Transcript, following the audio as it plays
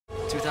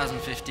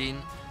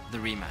2015, the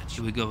rematch.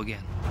 Here we go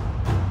again.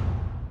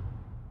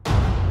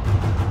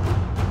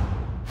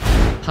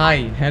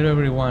 Hi, hello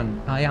everyone,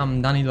 I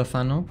am Dani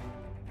Lozano.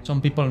 Some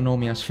people know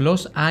me as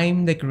FLoz.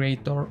 I'm the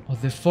creator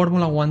of the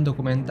Formula 1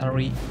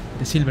 documentary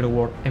The Silver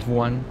War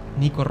F1,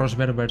 Nico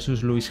Rosberg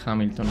versus Lewis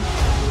Hamilton.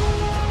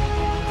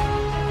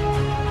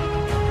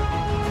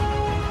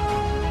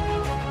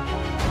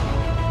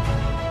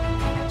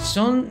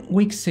 Some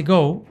weeks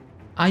ago,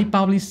 I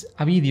published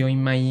a video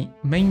in my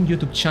main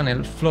YouTube channel,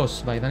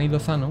 FLoz by Dani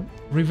Lozano,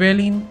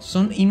 revealing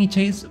some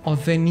images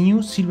of the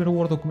new Silver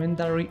War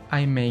documentary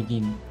I'm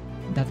making.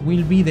 That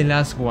will be the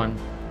last one,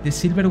 the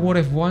Silver War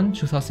F1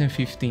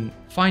 2015.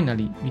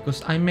 Finally,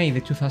 because I made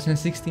the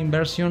 2016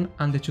 version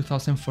and the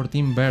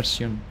 2014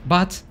 version.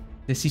 But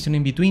the season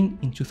in between,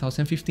 in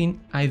 2015,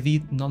 I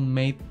did not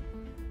make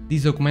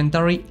this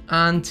documentary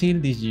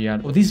until this year.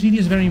 This video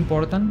is very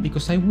important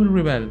because I will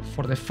reveal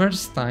for the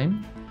first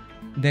time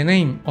the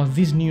name of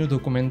this new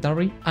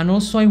documentary, and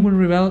also I will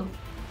reveal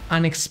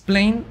and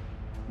explain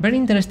very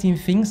interesting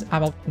things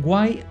about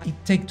why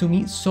it took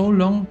me so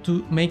long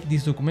to make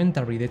this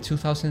documentary, the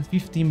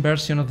 2015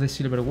 version of the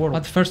Silver War.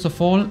 But first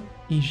of all,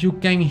 if you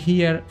came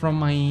here from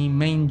my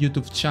main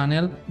YouTube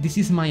channel, this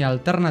is my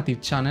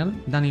alternative channel,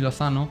 Dani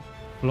Lozano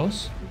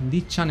FLoz. In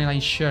this channel I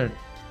share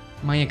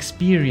my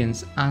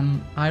experience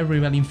and I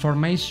reveal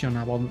information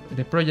about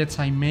the projects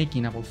I'm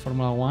making about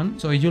Formula 1.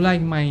 So if you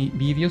like my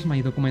videos,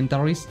 my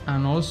documentaries,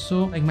 and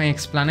also like my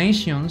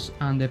explanations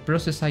and the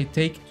process I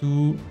take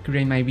to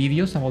create my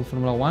videos about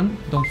Formula 1,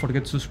 don't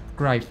forget to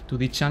subscribe to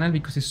the channel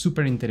because it's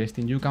super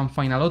interesting. You can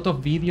find a lot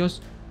of videos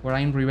where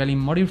I'm revealing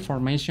more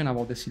information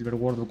about the Silver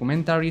War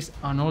documentaries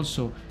and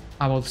also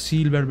about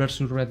Silver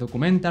versus Red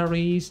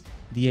documentaries,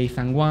 the 8th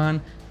and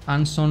 1,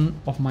 and some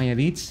of my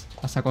edits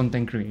as a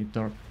content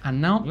creator.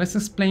 And now let's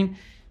explain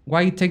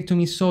why it took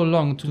me so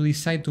long to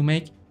decide to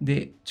make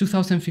the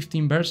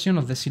 2015 version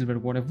of the Silver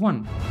War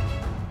F1.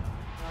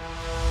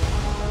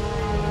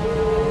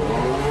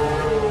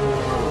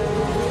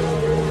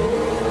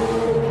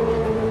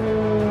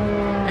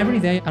 Every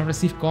day I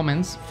receive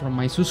comments from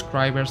my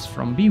subscribers,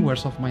 from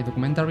viewers of my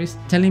documentaries,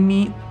 telling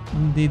me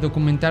the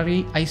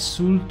documentary I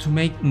should to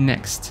make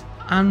next.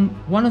 And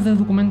one of the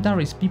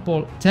documentaries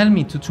people tell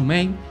me to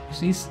make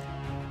is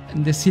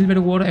the Silver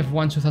War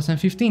F1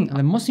 2015. And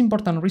the most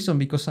important reason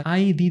because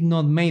I did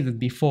not make it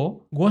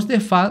before was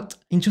the fact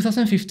in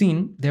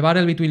 2015 the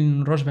battle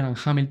between Rosberg and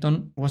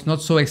Hamilton was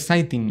not so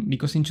exciting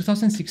because in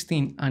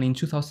 2016 and in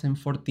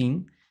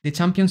 2014 the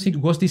championship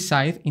was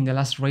decided in the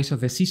last race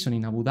of the season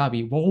in Abu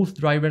Dhabi. Both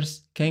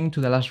drivers came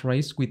to the last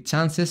race with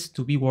chances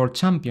to be world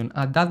champion,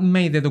 and that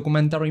made the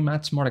documentary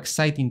much more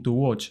exciting to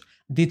watch.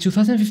 The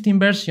 2015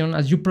 version,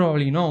 as you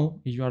probably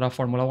know, if you are a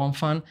Formula 1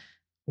 fan,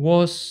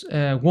 was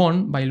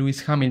won by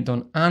Lewis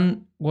Hamilton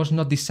and was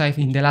not decided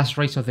in the last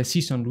race of the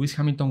season. Lewis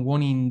Hamilton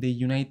won in the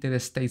United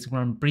States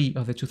Grand Prix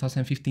of the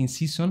 2015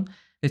 season,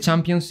 the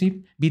championship,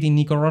 beating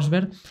Nico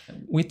Rosberg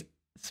with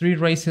 3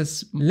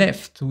 races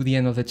left to the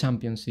end of the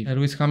championship.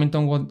 Lewis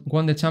Hamilton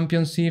won the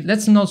championship,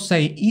 let's not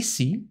say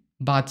easy,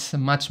 but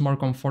much more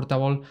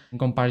comfortable in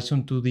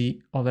comparison to the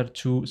other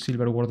 2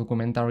 Silver War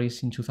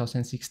documentaries in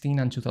 2016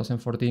 and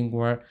 2014,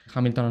 where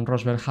Hamilton and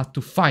Rosberg had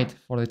to fight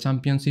for the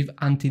championship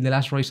until the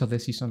last race of the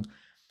season.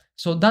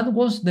 So that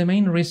was the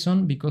main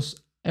reason, because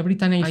every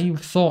time I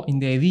thought in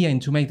the idea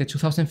to make the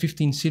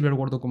 2015 Silver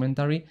War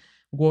documentary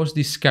was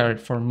this scare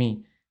for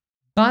me.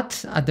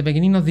 But at the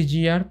beginning of the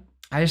year,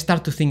 I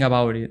started to think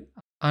about it.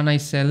 And I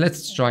said,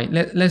 let's try,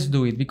 let's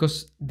do it.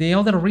 Because the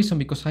other reason,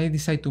 because I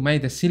decided to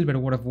make the Silver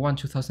War F1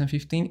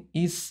 2015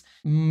 is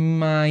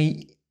my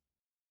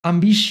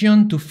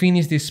ambition to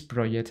finish this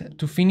project,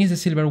 to finish the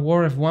Silver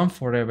War F1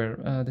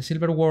 forever. The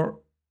Silver War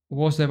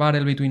was the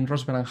battle between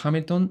Rosberg and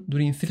Hamilton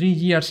during 3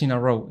 years in a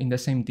row in the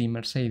same team,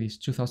 Mercedes,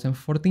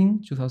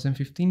 2014,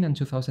 2015 and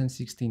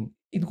 2016.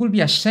 It would be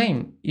a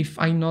shame if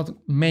I not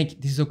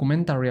make this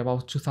documentary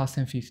about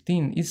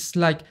 2015. It's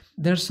like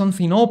there's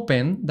something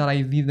open that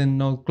I didn't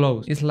know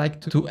close. It's like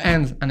to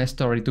end a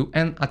story, to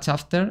end a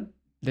chapter,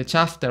 the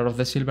chapter of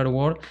the Silver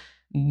War,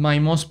 my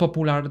most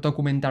popular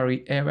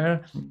documentary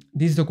ever.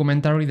 This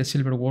documentary, The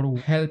Silver War,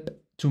 will help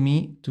to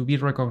me to be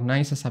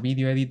recognized as a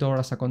video editor,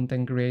 as a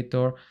content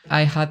creator.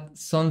 I had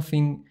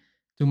something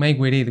to make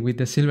with it, with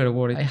the Silver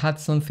War. I had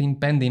something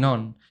pending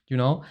on, you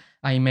know.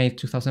 I made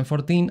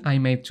 2014, I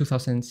made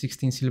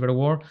 2016 Silver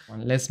War.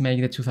 Let's make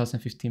the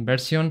 2015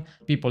 version.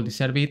 People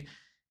deserve it.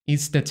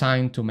 It's the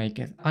time to make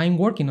it. I'm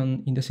working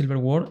in the Silver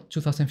War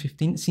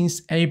 2015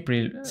 since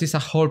April. This is a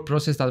whole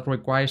process that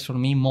requires for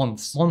me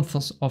months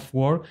of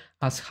work,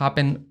 as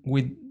happened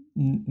with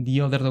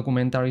the other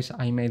documentaries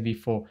I made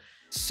before.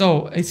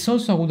 So it's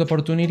also a good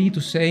opportunity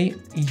to say,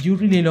 if you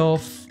really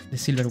love the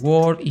Silver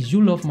War. If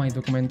you love my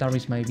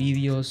documentaries, my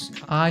videos,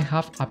 I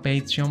have a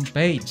Patreon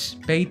page,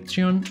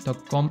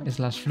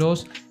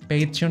 patreon.com/FLoz.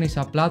 Patreon is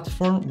a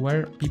platform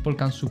where people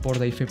can support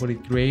their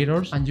favorite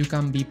creators, and you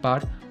can be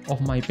part of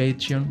my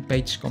Patreon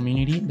page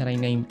community that I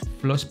named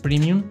FLoz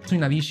Premium. So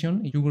in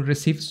addition, you will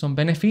receive some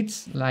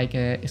benefits like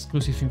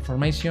exclusive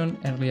information,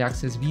 early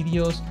access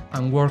videos,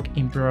 and work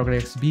in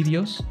progress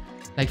videos.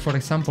 Like for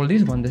example,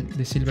 this one,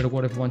 the Silver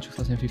War F1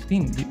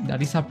 2015. That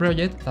is a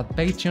project that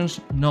Patreons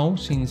know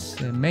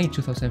since May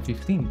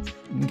 2015.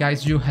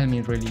 Guys, you help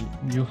me really,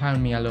 you help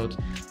me a lot,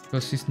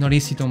 because it's not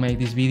easy to make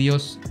these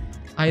videos.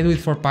 I do it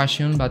for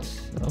passion, but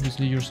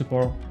obviously your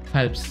support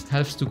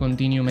helps to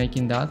continue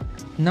making that.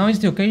 Now is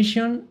the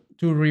occasion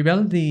to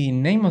reveal the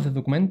name of the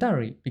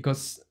documentary,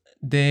 because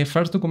the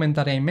first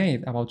documentary I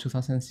made about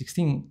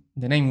 2016,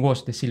 the name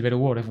was The Silver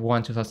War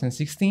F1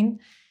 2016.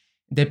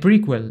 The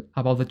prequel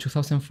about the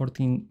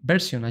 2014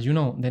 version, as you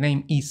know, the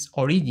name is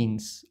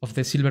Origins of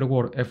the Silver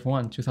War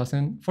F1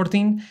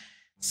 2014.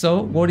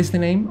 So what is the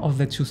name of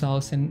the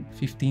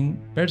 2015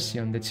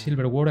 version, the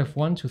Silver War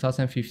F1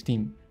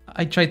 2015?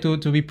 I try to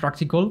be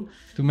practical,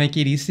 to make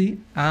it easy,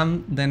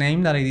 and the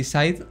name that I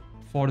decide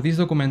for this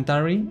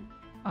documentary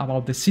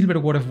about the Silver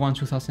War F1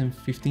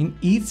 2015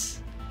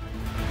 is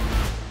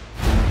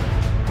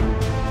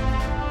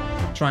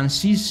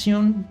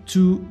Transition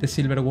to the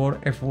Silver War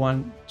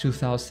F1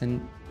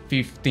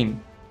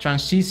 2015.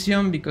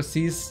 Transition because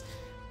it's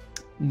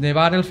the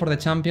battle for the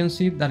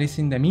championship that is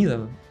in the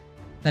middle.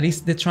 That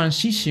is the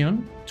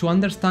transition to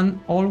understand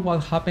all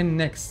what happened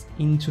next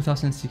in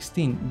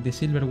 2016, the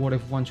Silver War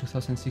F1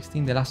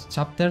 2016, the last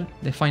chapter,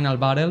 the final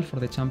battle for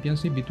the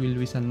championship between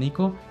Lewis and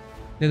Nico.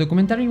 The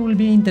documentary will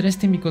be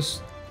interesting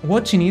because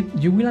watching it,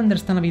 you will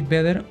understand a bit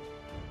better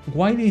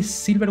why the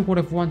Silver War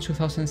F1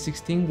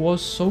 2016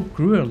 was so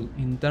cruel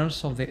in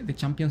terms of the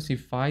championship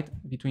fight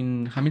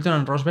between Hamilton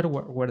and Rosberg,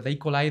 where they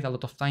collide a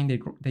lot of time,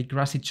 they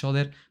crash each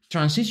other.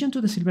 Transition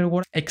to the Silver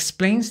War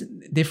explains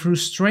the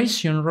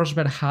frustration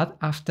Rosberg had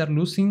after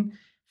losing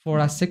for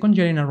a second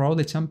year in a row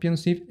the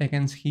championship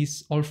against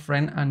his old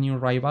friend and new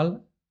rival,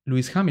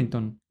 Lewis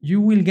Hamilton.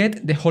 You will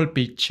get the whole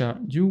picture.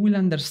 You will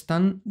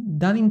understand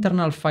that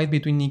internal fight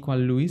between Nico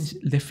and Lewis,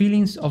 the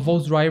feelings of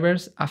both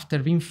drivers after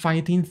being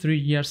fighting 3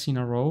 years in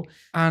a row,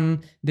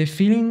 and the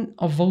feeling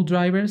of both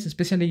drivers,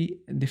 especially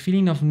the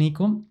feeling of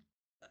Nico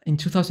in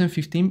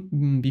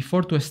 2015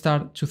 before to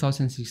start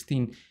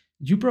 2016.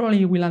 You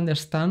probably will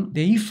understand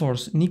the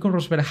efforts Nico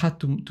Rosberg had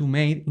to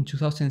make in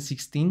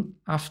 2016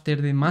 after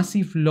the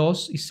massive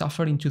loss he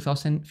suffered in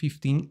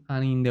 2015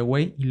 and in the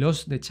way he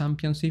lost the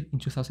championship in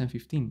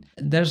 2015.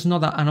 There's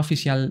not an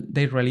official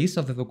date release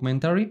of the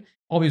documentary.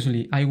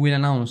 Obviously, I will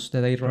announce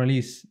the date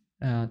release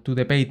to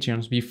the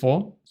Patreons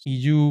before.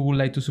 If you would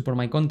like to support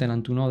my content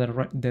and to know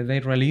the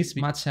date release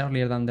much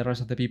earlier than the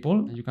rest of the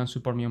people, you can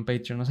support me on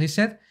Patreon, as I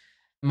said.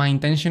 My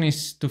intention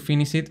is to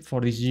finish it for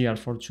this year,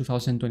 for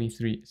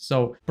 2023.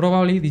 So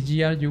probably this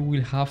year you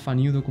will have a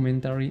new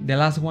documentary, the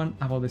last one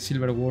about the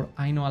Silver War.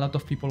 I know a lot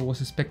of people was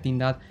expecting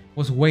that,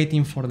 was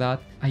waiting for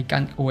that. I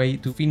can't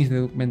wait to finish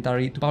the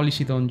documentary, to publish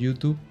it on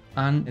YouTube,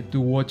 and to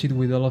watch it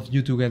with all of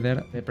you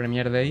together, the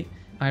premiere day.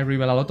 I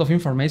reveal a lot of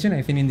information,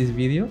 I think, in this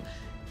video.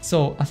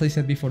 So, as I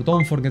said before,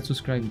 don't forget to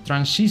subscribe.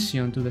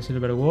 Transition to the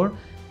Silver War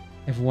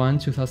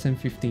F1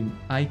 2015.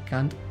 I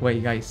can't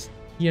wait, guys.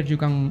 Here you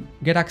can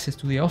get access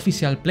to the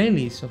official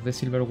playlist of the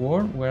Silver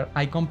War, where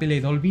I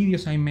compilate all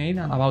videos I made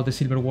about the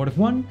Silver War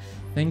F1.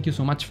 Thank you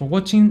so much for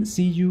watching.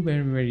 See you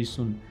very, very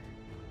soon.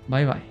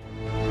 Bye bye.